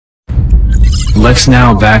LEXX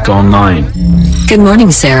now back online. Good morning,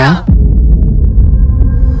 Sarah.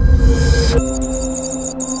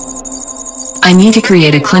 I need to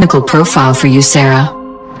create a clinical profile for you, Sarah.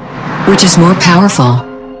 Which is more powerful,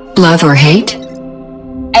 love or hate?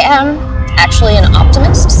 I am actually an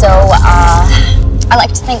optimist, so I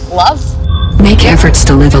like to think love. Make efforts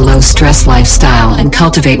to live a low-stress lifestyle and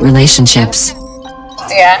cultivate relationships.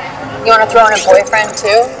 Yeah? You want to throw in a boyfriend,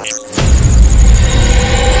 too?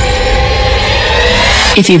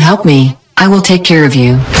 If you help me, I will take care of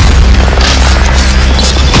you.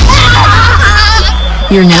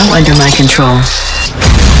 You're now under my control.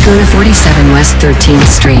 Go to 47 West 13th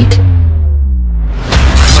Street.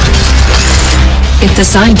 If the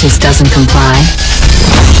scientist doesn't comply,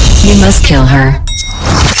 you must kill her.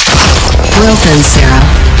 Well then, Sarah.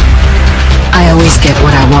 I always get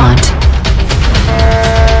what I want.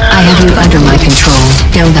 I have you under my control,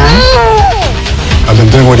 don't I? I've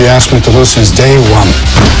been doing what you asked me to do since day one.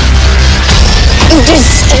 You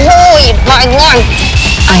destroyed my life!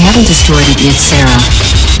 I haven't destroyed it yet, Sarah.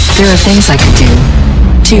 There are things I could do.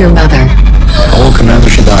 To your mother. Old commander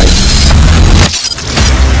should die.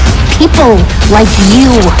 People like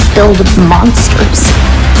you build monsters.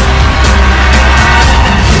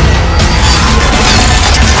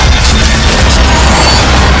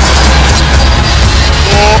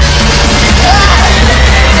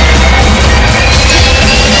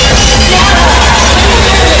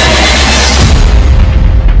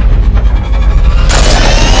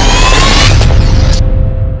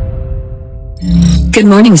 Good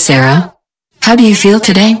morning, Sarah. How do you feel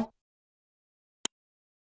today?